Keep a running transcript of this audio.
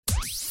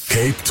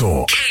Cape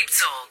Talk. Cape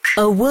Talk.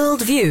 A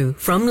world view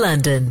from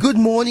London. Good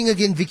morning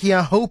again, Vicky.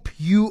 I hope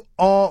you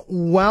are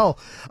well.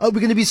 We're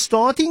going to be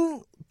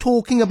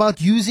talking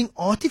about using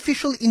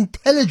artificial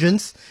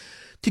intelligence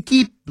to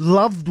keep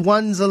loved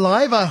ones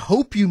alive. I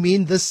hope you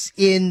mean this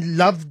in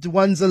loved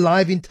ones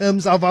alive in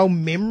terms of our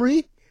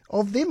memory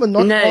of them and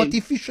not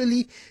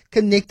artificially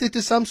connected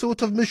to some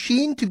sort of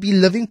machine to be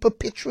living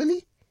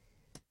perpetually.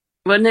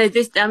 Well, no,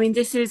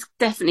 this is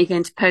definitely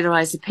going to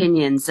polarize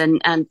opinions,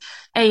 and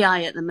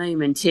AI at the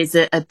moment is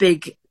a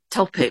big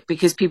topic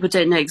because people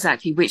don't know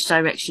exactly which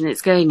direction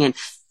it's going in.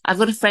 I've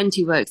got a friend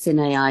who works in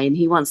AI, and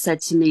he once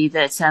said to me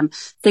that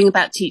thing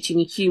about teaching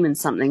a human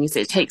something is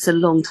it takes a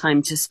long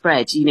time to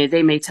spread. You know,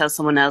 they may tell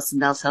someone else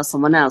and they'll tell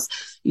someone else.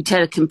 You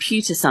tell a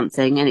computer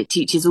something and it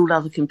teaches all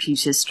other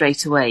computers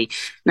straight away.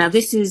 Now,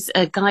 this is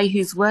a guy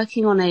who's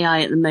working on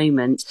AI at the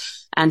moment,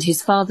 and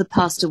his father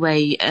passed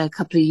away a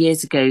couple of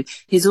years ago.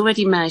 He's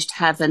already managed to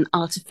have an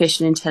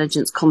artificial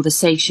intelligence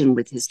conversation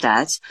with his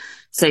dad.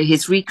 So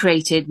he's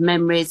recreated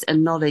memories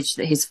and knowledge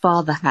that his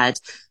father had,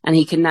 and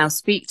he can now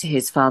speak to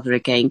his father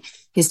again.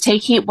 He's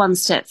taking it one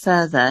step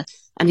further,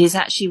 and he's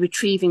actually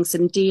retrieving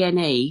some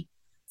DNA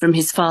from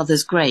his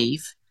father's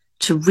grave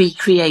to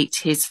recreate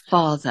his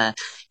father.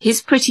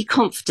 He's pretty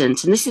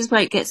confident, and this is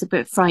where it gets a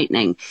bit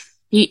frightening.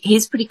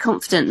 He's pretty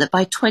confident that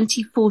by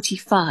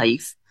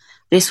 2045,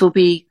 this will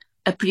be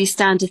a pretty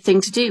standard thing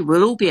to do.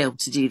 We'll all be able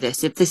to do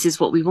this if this is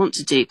what we want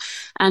to do.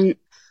 And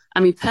I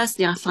mean,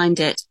 personally, I find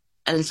it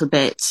a little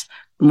bit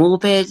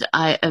morbid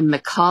and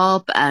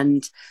macabre,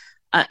 and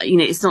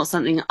it's not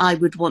something I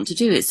would want to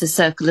do. It's a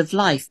circle of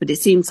life, but it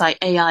seems like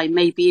AI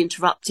may be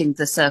interrupting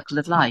the circle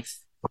of life.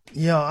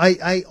 Yeah,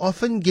 I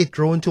often get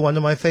drawn to one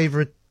of my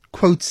favorite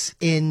quotes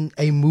in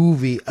a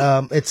movie.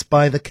 It's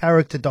by the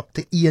character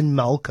Dr. Ian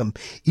Malcolm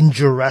in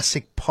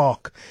Jurassic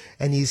Park.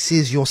 And he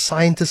says, your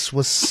scientists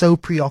were so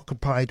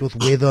preoccupied with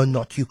whether or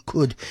not you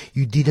could,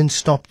 you didn't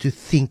stop to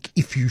think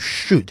if you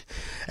should.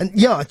 And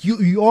yeah,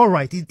 you are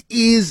right. It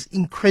is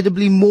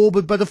incredibly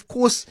morbid. But of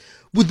course,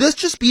 would this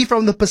just be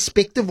from the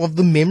perspective of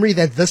the memory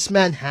that this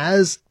man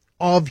has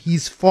of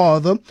his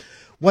father?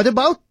 What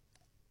about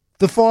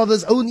the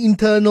father's own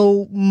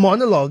internal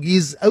monologue,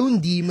 his own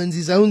demons,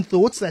 his own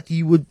thoughts that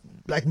he would,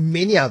 like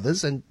many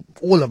others and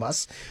all of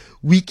us,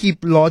 we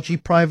keep largely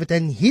private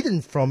and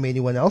hidden from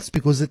anyone else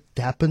because it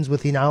happens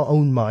within our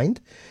own mind?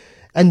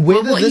 And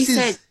whether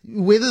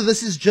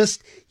this is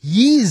just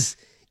his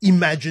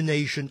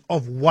imagination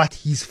of what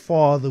his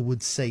father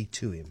would say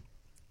to him.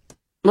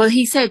 Well,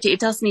 he said it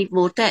does need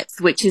more depth,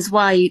 which is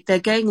why they're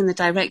going in the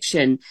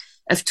direction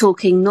of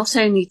talking not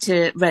only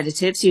to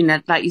relatives,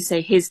 like you say,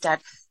 his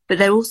dad, but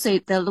they'll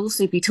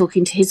also be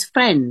talking to his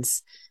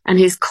friends and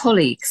his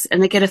colleagues,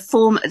 and they get a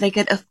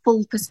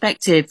full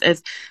perspective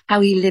of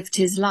how he lived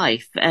his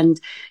life, and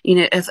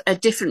of a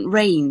different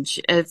range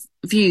of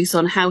views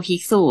on how he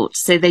thought.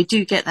 So they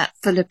do get that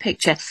fuller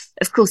picture.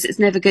 Of course, it's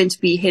never going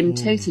to be him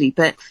totally,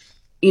 but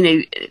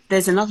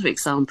there's another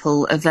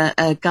example of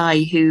a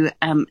guy who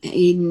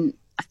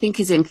I think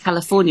is in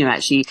California,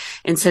 actually,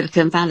 in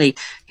Silicon Valley,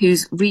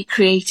 who's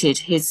recreated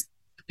his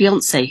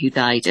fiancée who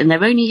died, and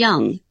they're only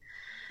young.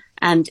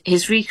 And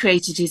he's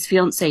recreated his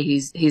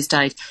fiancée who's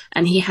died,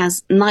 and he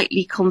has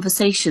nightly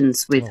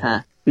conversations with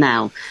her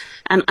now.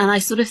 And I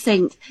sort of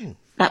think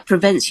that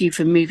prevents you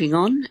from moving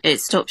on.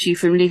 It stops you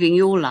from living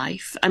your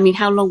life. I mean,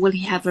 how long will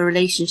he have a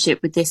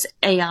relationship with this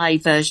AI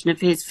version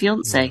of his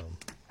fiancée?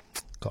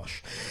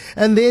 Gosh.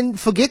 And then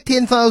forget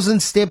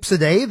 10,000 steps a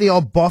day. There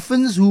are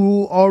boffins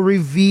who are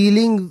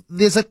revealing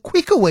there's a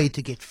quicker way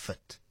to get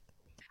fit.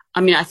 I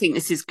mean, I think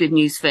this is good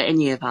news for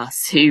any of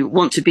us who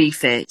want to be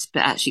fit, but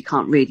actually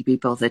can't really be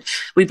bothered.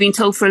 We've been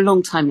told for a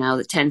long time now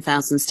that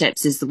 10,000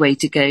 steps is the way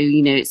to go.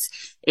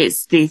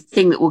 It's the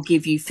thing that will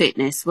give you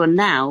fitness. Well,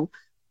 now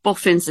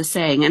boffins are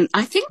saying, and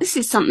I think this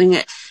is something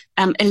that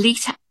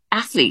elite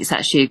athletes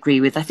actually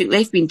agree with. I think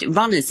they've been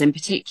runners in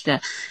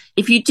particular.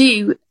 If you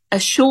do a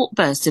short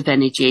burst of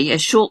energy, a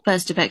short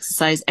burst of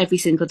exercise every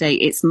single day,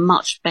 it's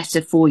much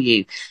better for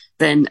you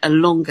than a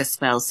longer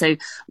spell. So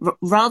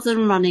rather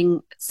than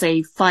running,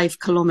 say, 5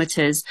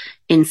 kilometers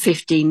in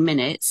 15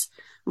 minutes,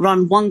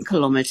 run 1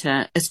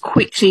 kilometer as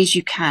quickly as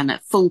you can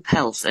at full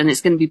pelt, and it's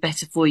going to be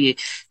better for you.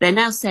 They're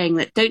now saying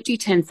that don't do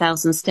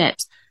 10,000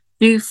 steps,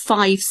 do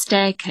 5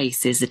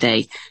 staircases a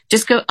day.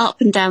 Just go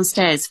up and down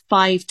stairs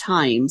 5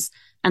 times,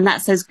 and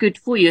that's as good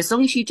for you. As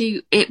long as you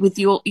do it with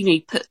your,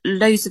 put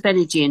loads of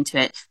energy into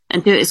it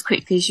and do it as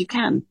quickly as you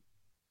can.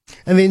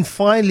 And then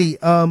finally,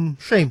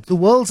 Shame, the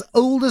world's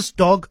oldest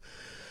dog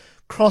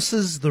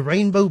crosses the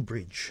Rainbow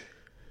Bridge.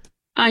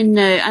 I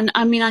know. And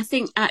I mean, I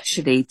think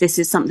actually this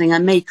is something I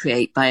may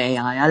create by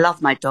AI. I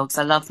love my dogs.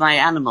 I love my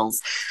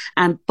animals.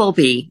 And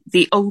Bobby,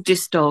 the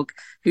oldest dog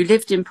who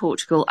lived in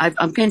Portugal,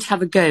 I'm going to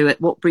have a go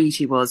at what breed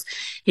he was.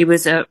 He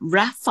was a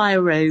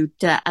Rafeiro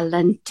de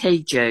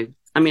Alentejo.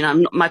 I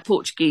mean, my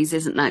Portuguese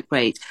isn't that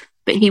great,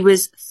 but he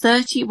was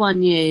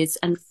 31 years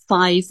and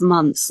 5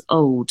 months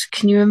old.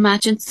 Can you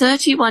imagine?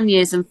 31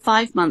 years and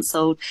 5 months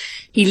old.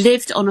 He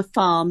lived on a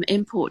farm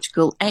in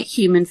Portugal, ate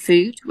human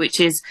food, which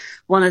is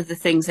one of the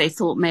things they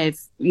thought may have,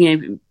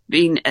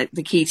 been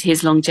the key to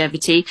his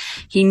longevity.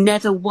 He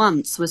never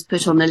once was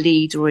put on a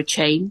lead or a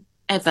chain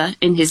ever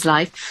in his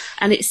life.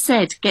 And it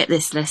said, get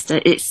this,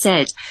 Lester, it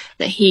said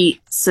that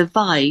he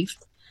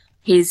survived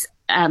his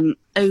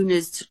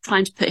owners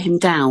trying to put him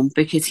down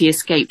because he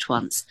escaped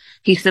once.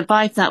 He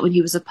survived that when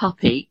he was a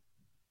puppy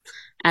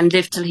and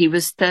lived till he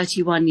was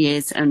 31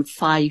 years and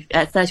 5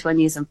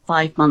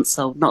 months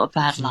old. Not a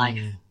bad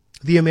life.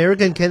 The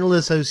American Kennel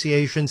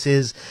Association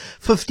says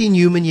 15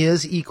 human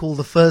years equal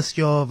the first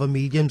year of a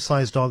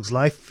medium-sized dog's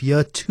life.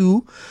 Year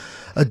 2,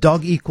 a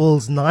dog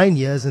equals 9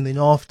 years, and then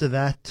after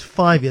that,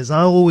 5 years.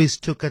 I always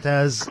took it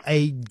as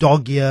a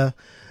dog year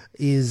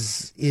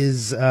is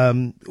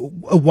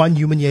 1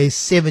 human year is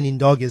 7 in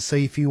dog years. So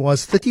if he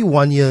was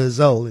 31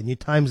 years old and you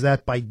times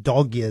that by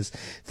dog years,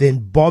 then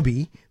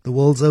Bobby, the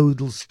world's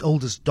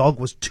oldest dog,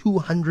 was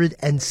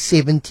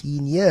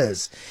 217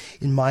 years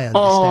in my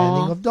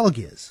understanding of dog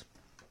years.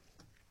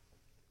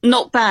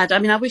 Not bad. I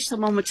mean, I wish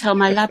someone would tell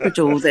my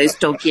Labrador those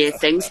dog year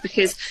things,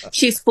 because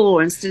she's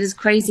 4 and still as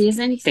crazy as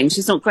anything.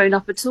 She's not grown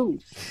up at all.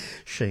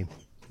 Shame.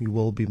 You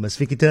will be, Miss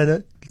Vicky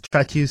Turner.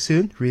 Chat to you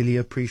soon. Really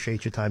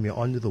appreciate your time. You're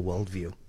on to The World View.